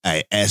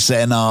a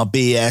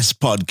SNRBS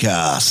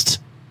podcast.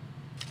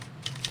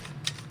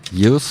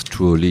 Yours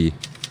truly,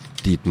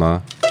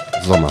 Dietmar,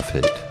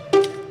 Sommerfeld.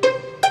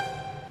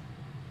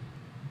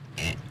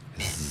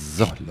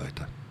 So,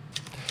 Leute.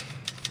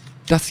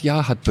 Das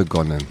Jahr hat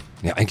begonnen.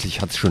 Ja,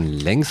 eigentlich hat es schon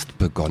längst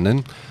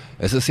begonnen.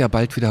 Es ist ja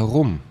bald wieder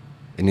rum.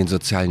 In den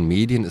sozialen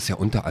Medien ist ja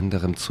unter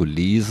anderem zu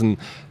lesen,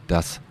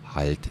 dass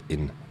halt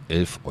in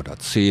 11 oder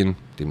 10,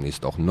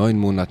 demnächst auch 9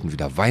 Monaten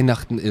wieder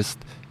Weihnachten ist,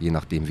 je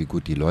nachdem wie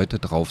gut die Leute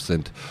drauf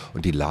sind.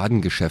 Und die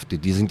Ladengeschäfte,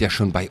 die sind ja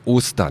schon bei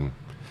Ostern.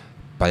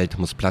 Bald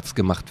muss Platz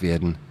gemacht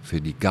werden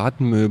für die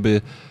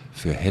Gartenmöbel,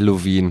 für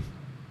Halloween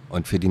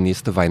und für die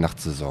nächste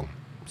Weihnachtssaison.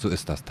 So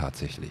ist das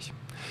tatsächlich.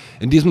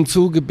 In diesem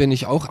Zuge bin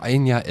ich auch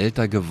ein Jahr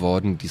älter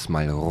geworden,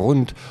 diesmal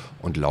rund,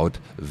 und laut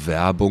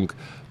Werbung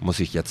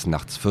muss ich jetzt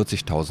nachts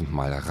 40.000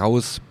 Mal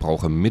raus,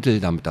 brauche Mittel,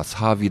 damit das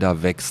Haar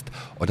wieder wächst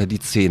oder die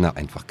Zähne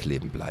einfach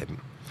kleben bleiben.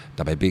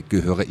 Dabei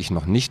gehöre ich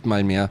noch nicht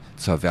mal mehr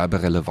zur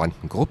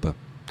werberelevanten Gruppe.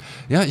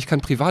 Ja, ich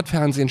kann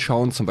Privatfernsehen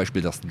schauen, zum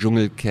Beispiel das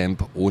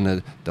Dschungelcamp,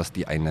 ohne dass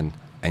die einen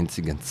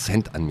einzigen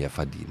Cent an mir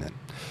verdienen.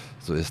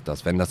 So ist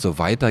das. Wenn das so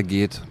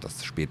weitergeht,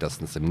 das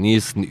spätestens im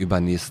nächsten,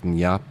 übernächsten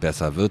Jahr,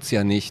 besser wird's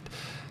ja nicht,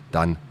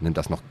 dann nimmt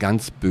das noch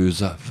ganz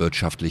böse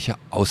wirtschaftliche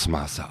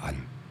Ausmaße an.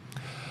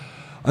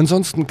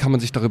 Ansonsten kann man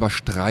sich darüber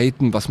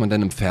streiten, was man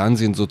denn im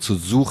Fernsehen so zu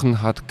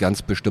suchen hat,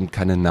 ganz bestimmt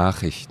keine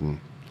Nachrichten.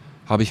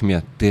 Habe ich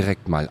mir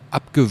direkt mal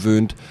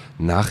abgewöhnt,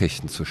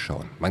 Nachrichten zu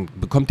schauen. Man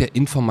bekommt ja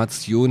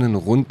Informationen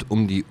rund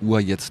um die Uhr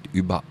jetzt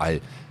überall.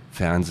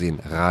 Fernsehen,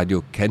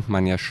 Radio kennt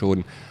man ja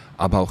schon,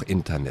 aber auch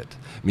Internet.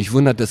 Mich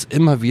wundert es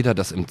immer wieder,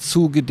 dass im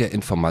Zuge der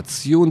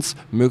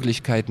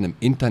Informationsmöglichkeiten im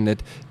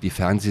Internet die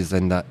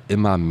Fernsehsender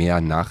immer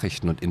mehr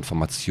Nachrichten und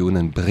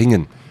Informationen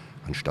bringen,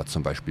 anstatt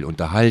zum Beispiel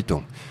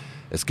Unterhaltung.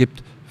 Es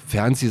gibt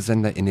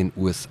Fernsehsender in den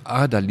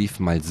USA, da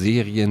liefen mal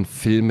Serien,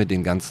 Filme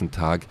den ganzen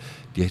Tag.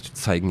 Die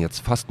zeigen jetzt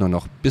fast nur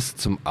noch bis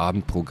zum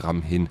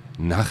Abendprogramm hin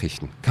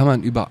Nachrichten. Kann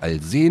man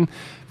überall sehen,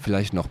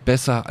 vielleicht noch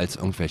besser als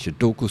irgendwelche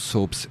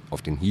Doku-Soaps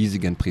auf den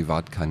hiesigen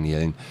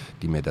Privatkanälen,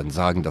 die mir dann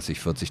sagen, dass ich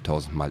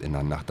 40.000 Mal in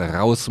der Nacht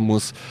raus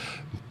muss,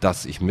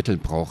 dass ich Mittel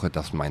brauche,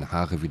 dass meine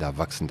Haare wieder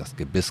wachsen, das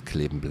Gebiss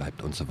kleben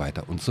bleibt und so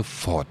weiter und so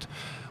fort.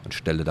 Und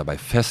stelle dabei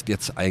fest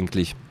jetzt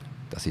eigentlich,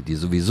 dass ich die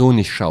sowieso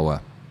nicht schaue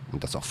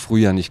und das auch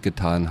früher nicht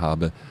getan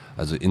habe,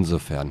 also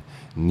insofern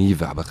nie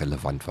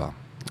werberelevant war.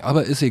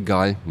 Aber ist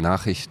egal,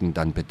 Nachrichten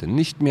dann bitte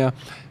nicht mehr,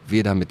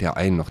 weder mit der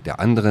einen noch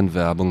der anderen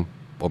Werbung,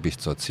 ob ich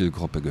zur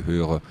Zielgruppe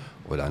gehöre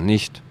oder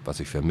nicht,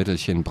 was ich für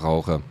Mittelchen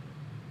brauche.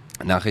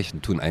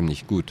 Nachrichten tun einem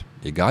nicht gut,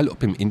 egal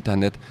ob im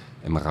Internet,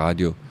 im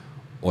Radio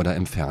oder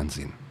im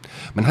Fernsehen.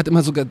 Man hat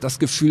immer sogar das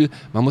Gefühl,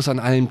 man muss an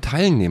allem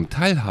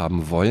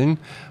teilhaben wollen.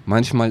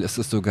 Manchmal ist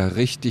es sogar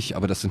richtig,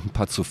 aber das sind ein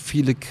paar zu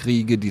viele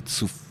Kriege, die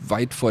zu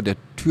weit vor der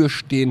Tür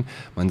stehen.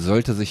 Man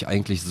sollte sich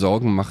eigentlich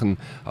Sorgen machen,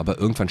 aber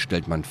irgendwann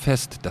stellt man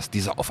fest, dass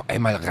diese auf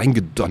einmal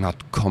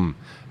reingedonnert kommen.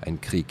 Ein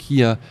Krieg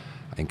hier,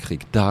 ein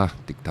Krieg da,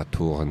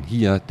 Diktatoren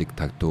hier,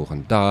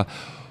 Diktatoren da.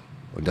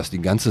 Und dass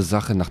die ganze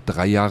Sache nach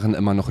 3 Jahren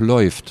immer noch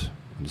läuft.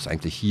 Und es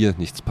eigentlich hier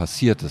nichts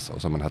passiert ist,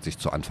 außer man hat sich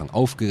zu Anfang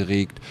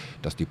aufgeregt,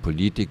 dass die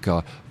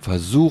Politiker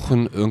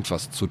versuchen,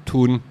 irgendwas zu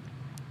tun,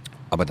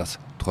 aber dass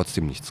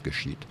trotzdem nichts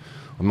geschieht.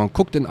 Und man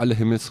guckt in alle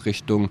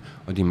Himmelsrichtungen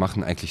und die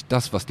machen eigentlich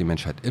das, was die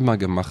Menschheit immer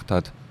gemacht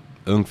hat,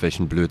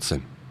 irgendwelchen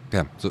Blödsinn.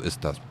 Ja, so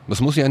ist das. Das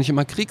muss ja nicht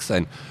immer Krieg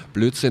sein.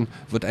 Blödsinn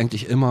wird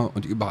eigentlich immer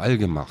und überall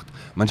gemacht.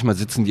 Manchmal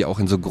sitzen die auch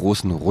in so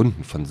großen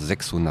Runden von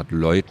 600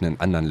 Leuten, in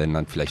anderen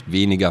Ländern vielleicht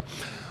weniger,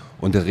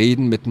 und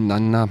reden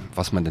miteinander,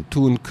 was man denn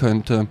tun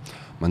könnte.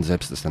 Man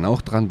selbst ist dann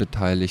auch dran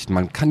beteiligt.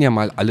 Man kann ja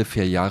mal alle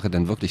 4 Jahre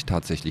dann wirklich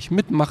tatsächlich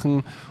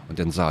mitmachen und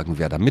dann sagen,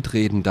 wer da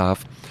mitreden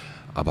darf.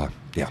 Aber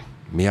ja,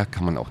 mehr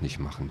kann man auch nicht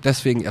machen.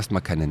 Deswegen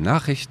erstmal keine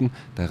Nachrichten,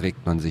 da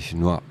regt man sich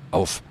nur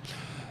auf.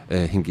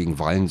 Hingegen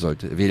wählen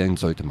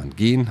sollte man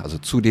gehen, also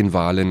zu den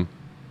Wahlen.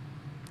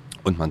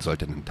 Und man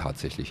sollte dann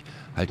tatsächlich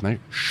halt mal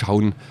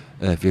schauen,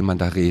 wen man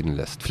da reden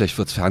lässt. Vielleicht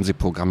wird das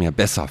Fernsehprogramm ja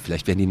besser,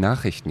 vielleicht werden die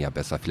Nachrichten ja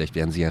besser, vielleicht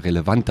werden sie ja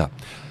relevanter.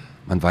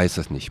 Man weiß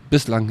es nicht.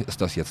 Bislang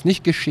ist das jetzt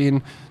nicht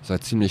geschehen,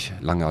 seit ziemlich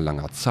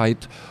langer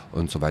Zeit.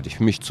 Und soweit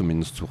ich mich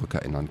zumindest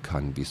zurückerinnern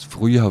kann, wie es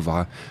früher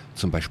war,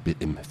 zum Beispiel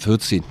im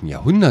 14.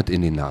 Jahrhundert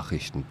in den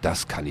Nachrichten,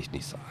 das kann ich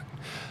nicht sagen.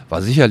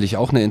 War sicherlich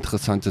auch eine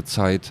interessante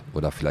Zeit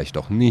oder vielleicht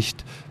auch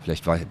nicht.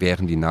 Vielleicht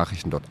wären die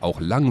Nachrichten dort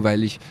auch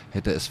langweilig,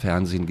 hätte es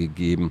Fernsehen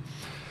gegeben.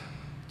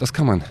 Das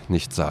kann man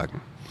nicht sagen.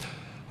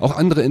 Auch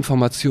andere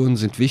Informationen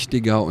sind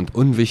wichtiger und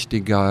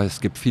unwichtiger.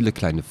 Es gibt viele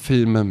kleine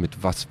Filme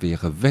mit was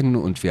wäre wenn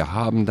und wir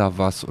haben da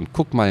was und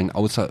guck mal, ein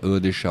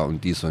Außerirdischer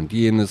und dies und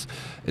jenes.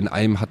 In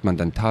einem hat man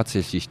dann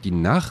tatsächlich die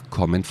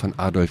Nachkommen von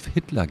Adolf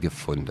Hitler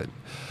gefunden.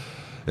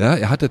 Ja,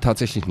 er hatte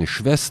tatsächlich eine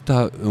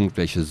Schwester,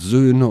 irgendwelche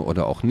Söhne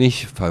oder auch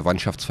nicht.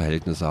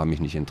 Verwandtschaftsverhältnisse haben mich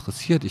nicht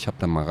interessiert. Ich habe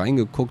da mal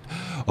reingeguckt,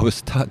 ob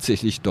es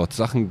tatsächlich dort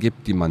Sachen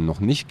gibt, die man noch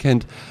nicht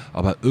kennt.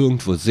 Aber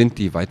irgendwo sind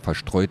die weit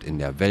verstreut in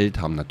der Welt,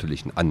 haben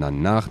natürlich einen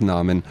anderen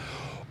Nachnamen.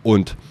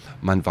 Und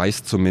man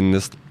weiß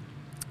zumindest,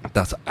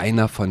 dass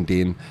einer von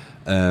denen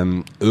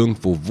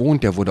irgendwo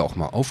wohnt. Der wurde auch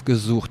mal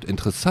aufgesucht,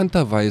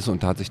 interessanterweise,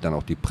 und da hat sich dann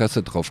auch die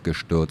Presse drauf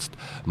gestürzt,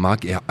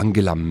 mag er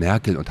Angela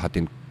Merkel und hat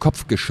den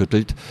Kopf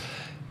geschüttelt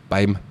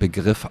beim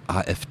Begriff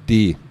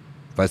AfD.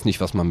 Weiß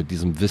nicht, was man mit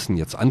diesem Wissen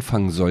jetzt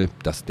anfangen soll,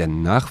 dass der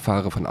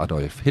Nachfahre von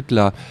Adolf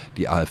Hitler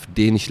die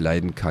AfD nicht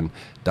leiden kann,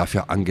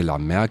 dafür Angela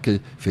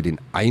Merkel für den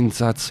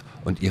Einsatz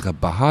und ihre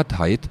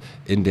Behaartheit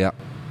in der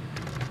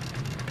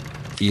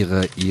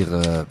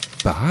ihre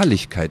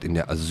Beharrlichkeit in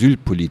der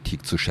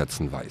Asylpolitik zu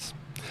schätzen weiß.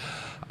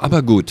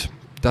 Aber gut,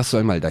 das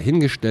soll mal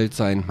dahingestellt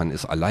sein. Man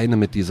ist alleine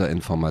mit dieser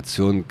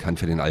Information, kann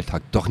für den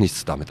Alltag doch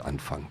nichts damit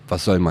anfangen.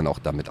 Was soll man auch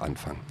damit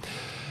anfangen?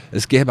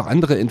 Es gäbe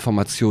andere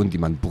Informationen, die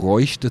man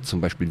bräuchte,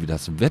 zum Beispiel wie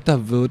das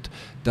Wetter wird.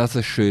 Das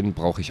ist schön,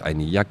 brauche ich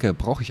eine Jacke,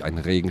 brauche ich einen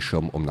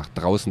Regenschirm, um nach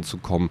draußen zu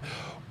kommen,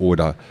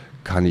 oder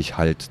kann ich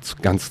halt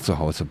ganz zu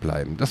Hause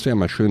bleiben? Das wäre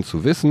mal schön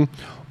zu wissen,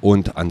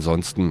 und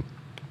ansonsten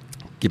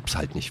gibt es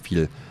halt nicht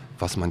viel,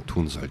 was man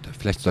tun sollte.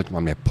 Vielleicht sollte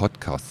man mehr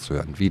Podcasts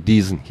hören, wie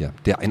diesen hier,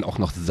 der einen auch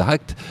noch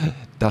sagt,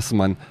 dass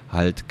man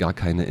halt gar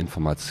keine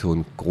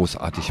Informationen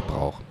großartig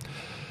braucht.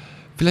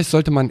 Vielleicht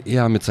sollte man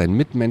eher mit seinen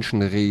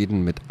Mitmenschen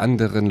reden, mit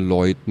anderen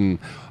Leuten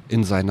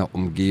in seiner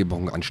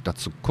Umgebung, anstatt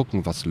zu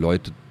gucken, was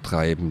Leute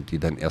treiben, die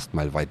dann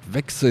erstmal weit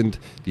weg sind,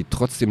 die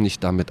trotzdem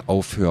nicht damit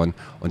aufhören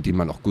und die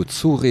man auch gut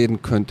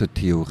zureden könnte,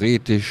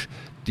 theoretisch,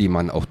 die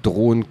man auch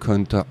drohen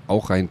könnte,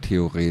 auch rein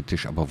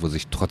theoretisch, aber wo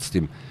sich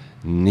trotzdem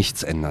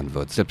nichts ändern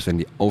wird. Selbst wenn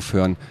die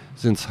aufhören,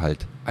 sind es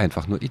halt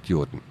einfach nur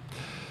Idioten.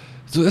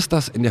 So ist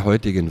das in der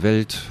heutigen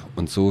Welt,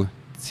 und so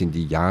ziehen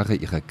die Jahre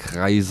ihre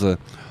Kreise,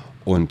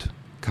 und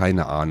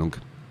keine Ahnung,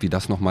 wie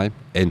das nochmal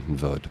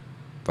enden wird.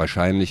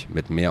 Wahrscheinlich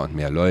mit mehr und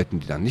mehr Leuten,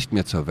 die dann nicht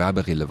mehr zur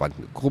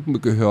werberelevanten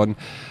Gruppen gehören,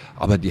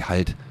 aber die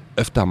halt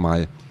öfter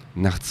mal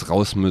nachts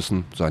raus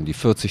müssen, so an die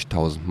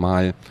 40.000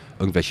 Mal,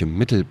 irgendwelche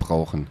Mittel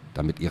brauchen,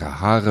 damit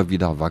ihre Haare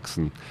wieder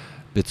wachsen,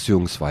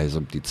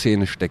 beziehungsweise die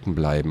Zähne stecken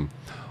bleiben.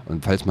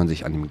 Und falls man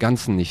sich an dem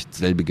Ganzen nicht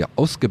selbige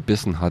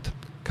ausgebissen hat,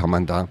 kann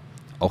man da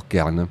auch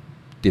gerne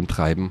dem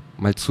Treiben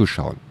mal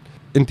zuschauen.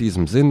 In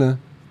diesem Sinne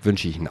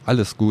wünsche ich Ihnen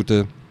alles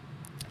Gute.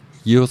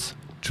 Yours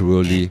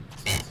truly,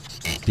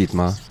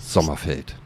 Dietmar Sommerfeld.